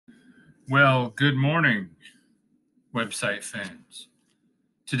Well, good morning, website fans.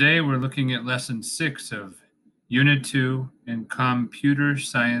 Today we're looking at Lesson 6 of Unit 2 in Computer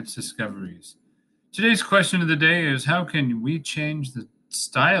Science Discoveries. Today's question of the day is, how can we change the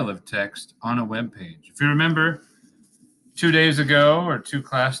style of text on a web page? If you remember, 2 days ago or 2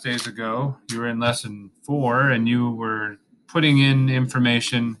 class days ago, you were in Lesson 4 and you were putting in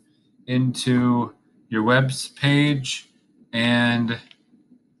information into your web page, and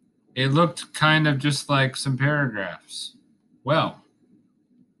it looked kind of just like some paragraphs. Well,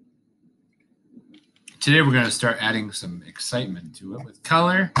 today we're going to start adding some excitement to it with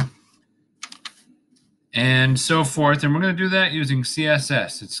color and so forth. And we're going to do that using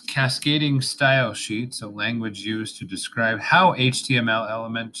CSS. It's Cascading Style Sheets, a language used to describe how HTML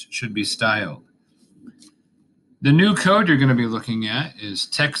elements should be styled. The new code you're going to be looking at is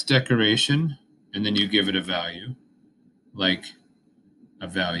text decoration, and then you give it a value, like a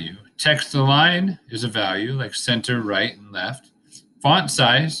value. Text align is a value, like center, right, and left. Font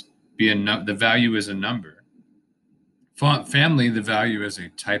size, the value is a number. Font family, the value is a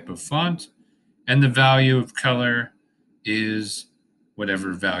type of font. And the value of color is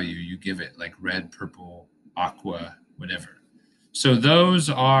whatever value you give it, like red, purple, aqua, whatever. So those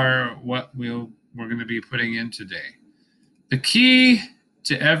are what we're going to be putting in today. The key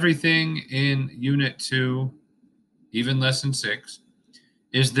to everything in Unit 2, even Lesson 6,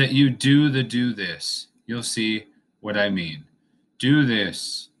 is that you do this. You'll see what I mean. Do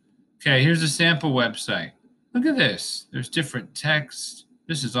this. Okay, here's a sample website. Look at this. There's different text.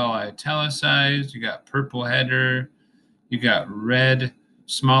 This is all italicized. You got purple header. You got red,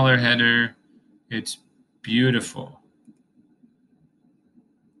 smaller header. It's beautiful.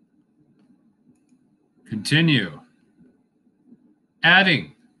 Continue.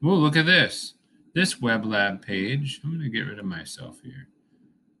 Adding. Ooh, look at this. This web lab page. I'm going to get rid of myself here.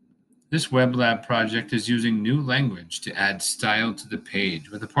 This web lab project is using new language to add style to the page.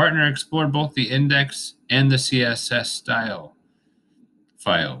 With a partner, explore both the index and the CSS style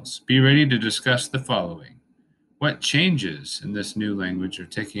files. Be ready to discuss the following. What changes in this new language are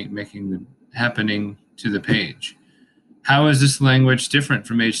happening to the page? How is this language different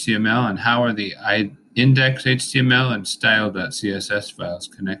from HTML, and how are the index HTML and style.css files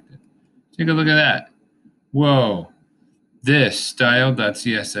connected? Take a look at that. Whoa. This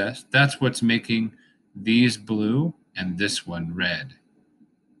style.css, that's what's making these blue and this one red.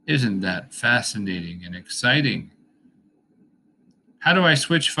 Isn't that fascinating and exciting? How do I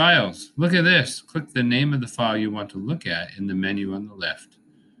switch files? Look at this. Click the name of the file you want to look at in the menu on the left.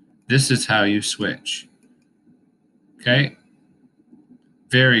 This is how you switch. Okay?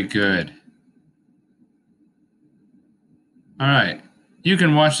 Very good. All right. You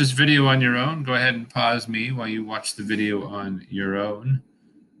can watch this video on your own. Go ahead and pause me while you watch the video on your own.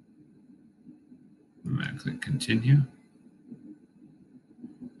 I'm going to click continue.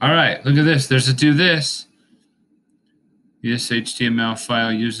 All right, look at this. There's a do this. This HTML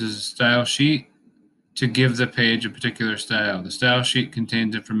file uses a style sheet to give the page a particular style. The style sheet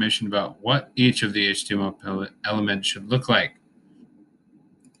contains information about what each of the HTML elements should look like.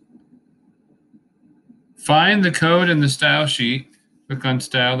 Find the code in the style sheet. Click on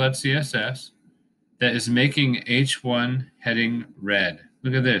style.css that is making H1 heading red.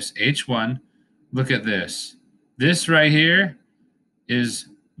 Look at this, H1. Look at this. This right here is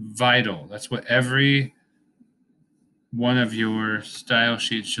vital. That's what every one of your style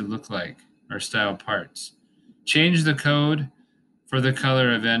sheets should look like, or style parts. Change the code for the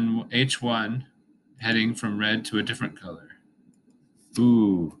color of H1 heading from red to a different color.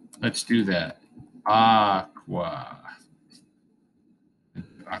 Ooh, let's do that.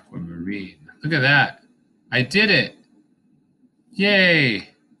 Aquamarine. Look at that. I did it. Yay.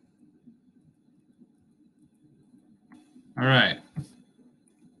 All right.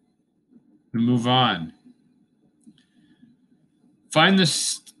 We'll move on. Find the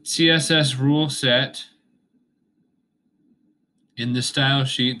CSS rule set in the style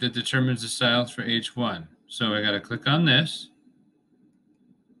sheet that determines the styles for H1. So I got to click on this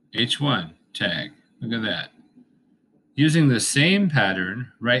H1 tag. Look at that. Using the same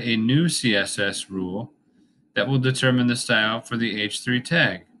pattern, write a new CSS rule that will determine the style for the H3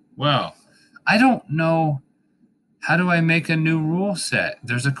 tag. Well, I don't know. How do I make a new rule set?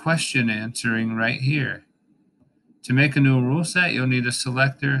 There's a question answering right here. To make a new rule set, you'll need a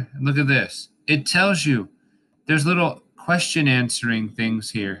selector. And look at this. It tells you there's little question answering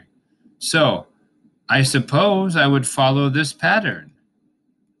things here. So I suppose I would follow this pattern.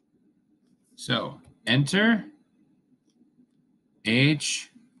 So enter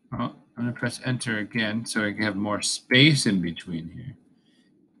H. Oh, I'm going to press enter again so I can have more space in between here.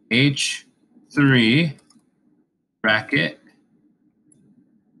 H3 bracket,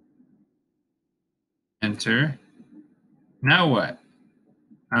 enter. Now what?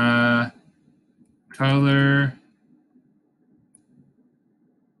 Color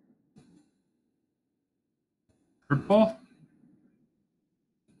purple.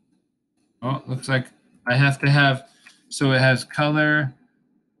 Oh, looks like I have to have, so it has color,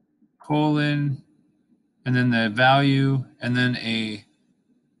 colon, and then the value, and then a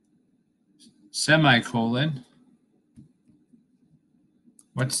semicolon.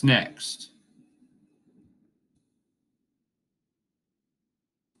 What's next?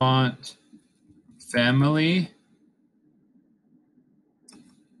 Font family.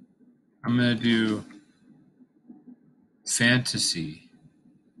 I'm going to do fantasy.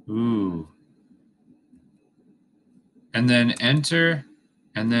 Ooh. And then enter,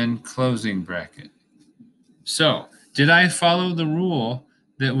 and then closing bracket. So, did I follow the rule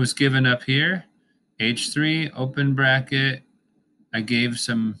that was given up here? H3, open bracket. I gave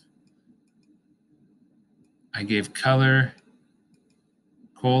color,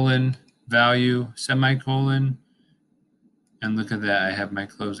 colon, value, semicolon, and look at that, I have my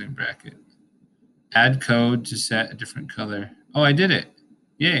closing bracket. Add code to set a different color. Oh, I did it.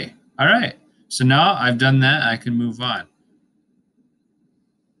 Yay. All right. So now I've done that, I can move on.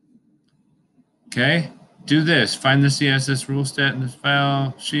 Okay, do this. Find the CSS rule set in the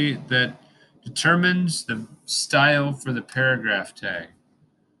file sheet that determines the style for the paragraph tag.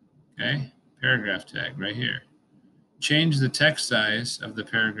 Okay, paragraph tag right here. Change the text size of the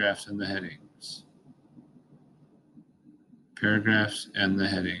paragraphs and the headings. Paragraphs and the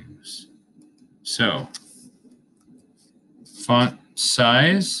headings. So, font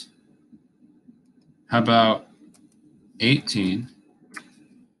size, how about 18?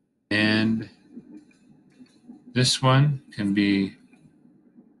 And this one can be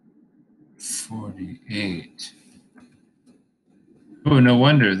 48. Oh, no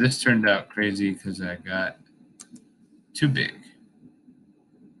wonder this turned out crazy because I got too big.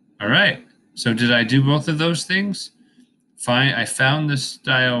 All right, so did I do both of those things? Fine, I found the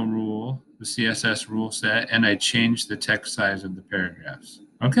style rule, the CSS rule set, and I changed the text size of the paragraphs.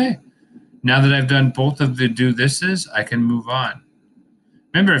 Okay, now that I've done both of the do thises, I can move on.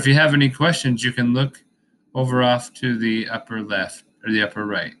 Remember, if you have any questions, you can look over off to the upper left or the upper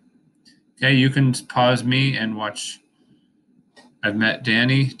right. Okay, you can pause me and watch. I've met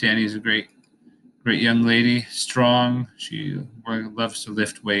Danny. Danny's a great young lady, strong. She loves to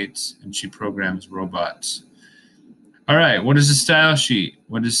lift weights, and she programs robots. All right, what is a style sheet?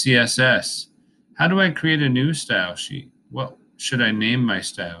 What is CSS? How do I create a new style sheet? What should I name my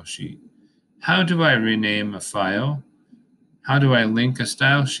style sheet? How do I rename a file? How do I link a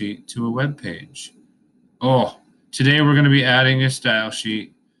style sheet to a web page? Oh, today we're going to be adding a style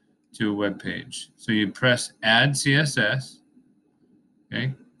sheet to a web page. So you press Add CSS.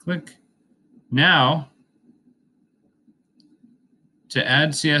 Okay, click. Now, to add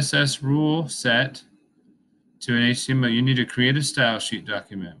CSS rule set to an HTML, you need to create a style sheet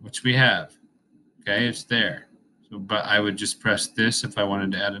document, which we have. Okay, it's there. So, but I would just press this if I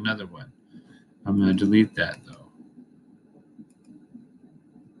wanted to add another one. I'm going to delete that though.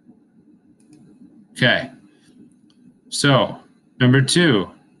 Okay, so number 2,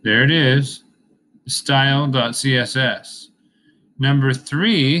 there it is, style.css. Number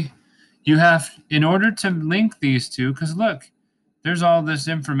 3, you have, in order to link these two, because look, there's all this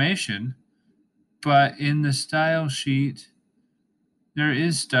information, but in the style sheet, there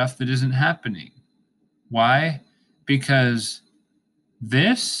is stuff that isn't happening. Why? Because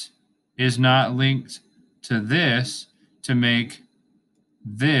this is not linked to this to make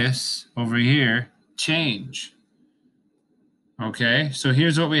this over here change. Okay, so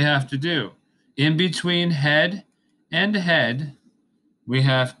here's what we have to do. In between head and head, we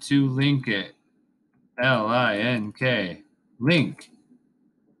have to link it. L-I-N-K, link.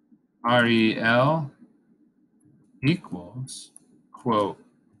 R-E-L equals, quote,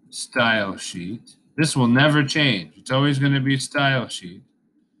 style sheet. This will never change. It's always going to be style sheet.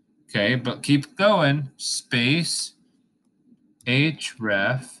 Okay, but keep going. Space,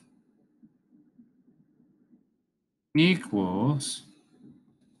 href equals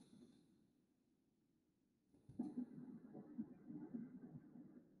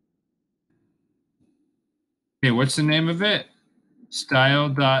okay, what's the name of it?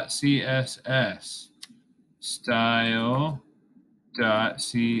 Style.css. Style.css.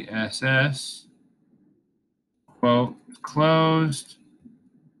 Quote closed.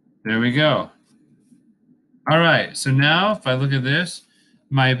 There we go. All right, so now if I look at this,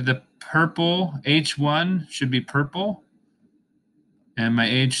 the purple H1 should be purple. And my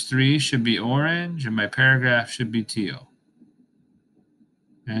H3 should be orange, and my paragraph should be teal.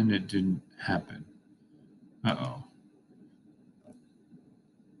 And it didn't happen. Uh-oh.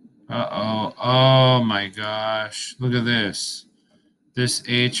 Uh-oh. Oh my gosh. Look at this. This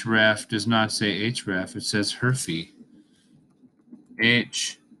href does not say href. It says href.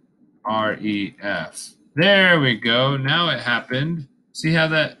 H-R-E-F. There we go. Now it happened. See how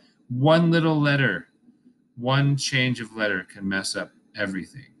that one little letter, one change of letter can mess up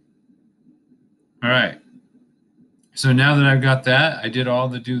everything. All right. So now that I've got that, I did all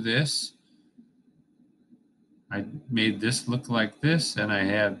the do this. I made this look like this, and I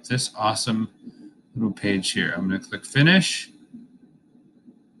have this awesome little page here. I'm going to click Finish.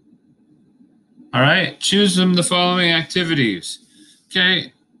 All right, choose from the following activities.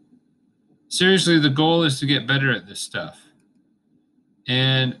 Okay, seriously, the goal is to get better at this stuff.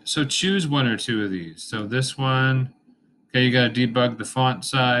 And so choose one or two of these. So this one, okay, you got to debug the font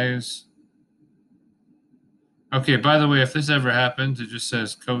size. Okay, by the way, if this ever happens, it just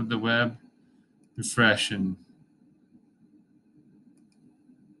says code the web, refresh, and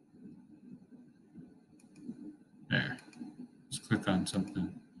there. Let's click on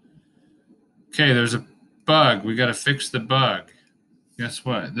something. Okay, there's a bug. We got to fix the bug. Guess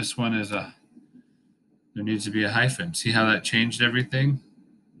what? This one is there needs to be a hyphen. See how that changed everything?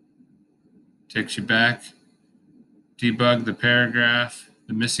 Takes you back. Debug the paragraph,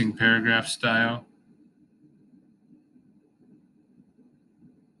 the missing paragraph style.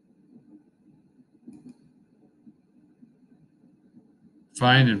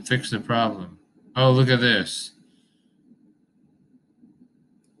 Find and fix the problem. Oh, look at this.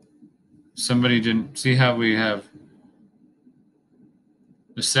 Somebody didn't see how we have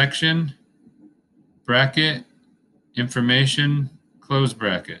the section, bracket, information, close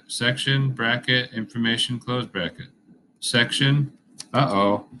bracket, section, bracket, information, close bracket, section.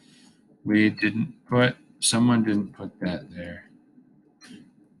 Uh-oh, someone didn't put that there.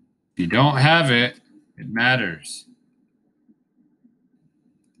 If you don't have it, it matters.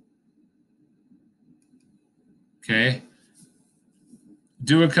 Okay.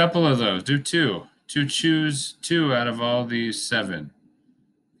 Do a couple of those. Do two. Choose two out of all these 7.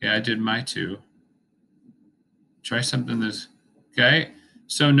 Okay, I did my 2. Try something that's okay.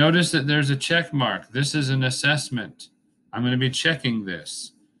 So notice that there's a check mark. This is an assessment. I'm going to be checking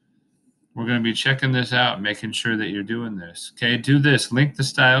this. We're going to be checking this out, making sure that you're doing this. Okay, do this. Link the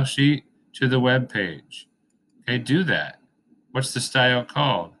style sheet to the web page. Okay, do that. What's the style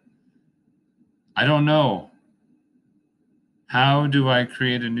called? I don't know. How do I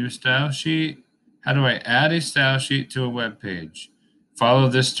create a new style sheet? How do I add a style sheet to a web page? Follow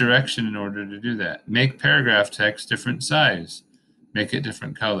this direction in order to do that. Make paragraph text different size. Make it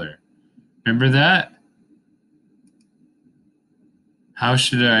different color. Remember that? How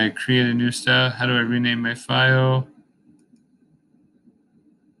should I create a new style? How do I rename my file?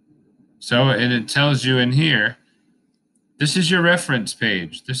 So, and it tells you in here, this is your reference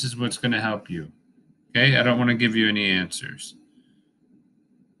page. This is what's going to help you. Okay, I don't want to give you any answers.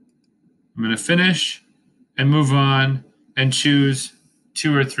 I'm going to finish and move on and choose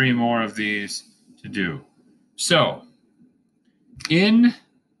 2 or 3 more of these to do. So, in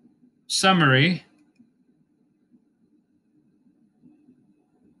summary,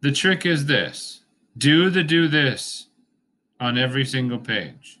 the trick is this. Do this on every single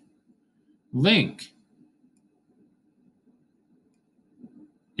page. Link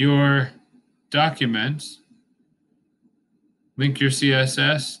your documents. Link your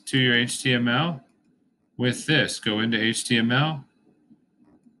CSS to your HTML with this. Go into HTML.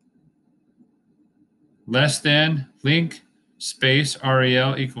 Less than, link, space,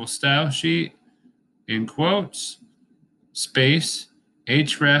 rel equals style sheet, in quotes, space,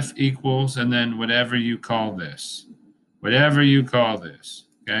 href equals, and then whatever you call this. Whatever you call this.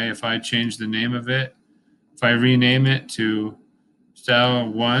 Okay, if I change the name of it, if I rename it to style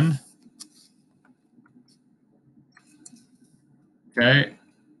 1, okay.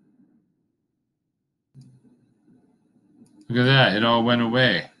 Look at that, it all went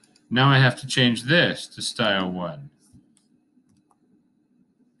away. Now I have to change this to style 1.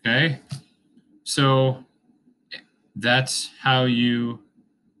 Okay, so that's how you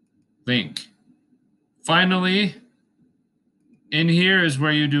link. Finally, in here is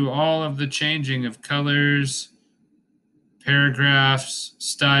where you do all of the changing of colors, paragraphs,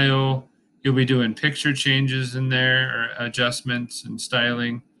 style. You'll be doing picture changes in there, or adjustments and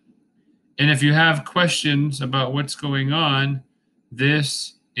styling. And if you have questions about what's going on,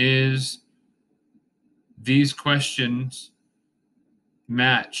 these questions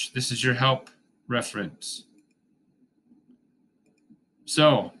match. This is your help reference.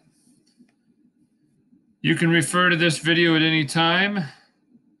 So you can refer to this video at any time.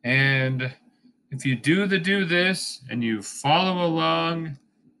 And if you do this and you follow along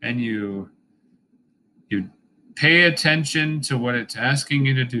and you pay attention to what it's asking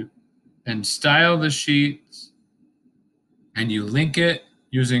you to do and style the sheets and you link it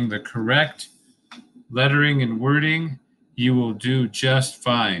using the correct lettering and wording, you will do just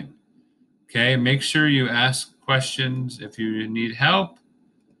fine. Okay, make sure you ask questions if you need help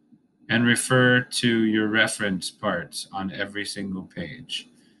and refer to your reference parts on every single page.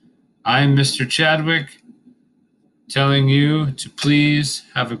 I'm Mr. Chadwick, telling you to please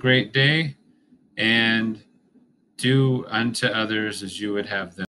have a great day and do unto others as you would have them.